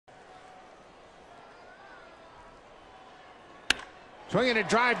Swinging a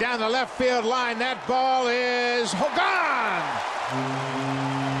drive down the left field line. That ball is gone.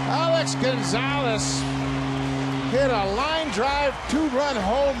 Alex Gonzalez hit a line drive, two-run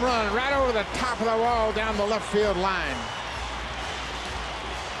home run right over the top of the wall down the left field line.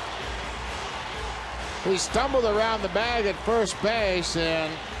 He stumbled around the bag at first base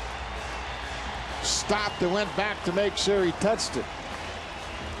and stopped and went back to make sure he touched it.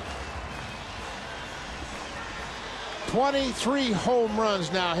 23 home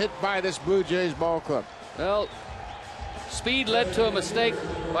runs now hit by this Blue Jays ball club. Well, speed led to a mistake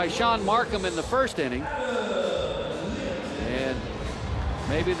by Sean Markham in the first inning. And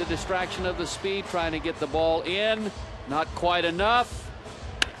maybe the distraction of the speed, trying to get the ball in, not quite enough.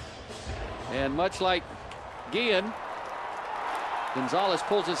 And much like Guillen, Gonzalez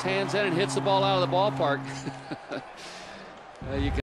pulls his hands in and hits the ball out of the ballpark. You can